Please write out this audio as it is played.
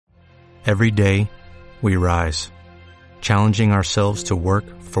Every day, we rise, challenging ourselves to work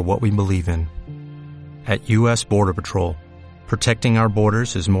for what we believe in. At U.S. Border Patrol, protecting our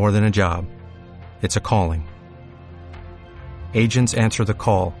borders is more than a job. It's a calling. Agents answer the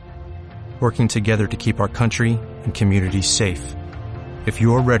call, working together to keep our country and communities safe. If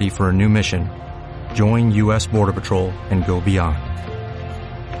you're ready for a new mission, join U.S. Border Patrol and go beyond.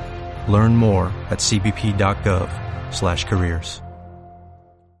 Learn more at cbp.gov/careers.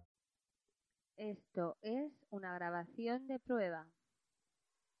 Esto es una grabación de prueba.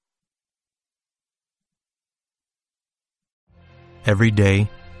 Every day,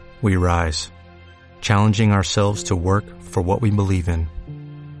 we rise, challenging ourselves to work for what we believe in.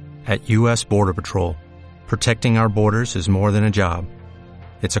 At U.S. Border Patrol, protecting our borders is more than a job.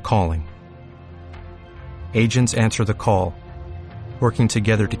 It's a calling. Agents answer the call, working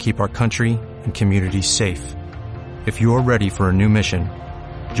together to keep our country and communities safe. If you're ready for a new mission,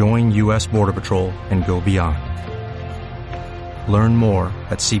 join U.S. Border Patrol and go beyond. Learn more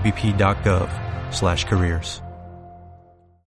at cbp.gov/careers.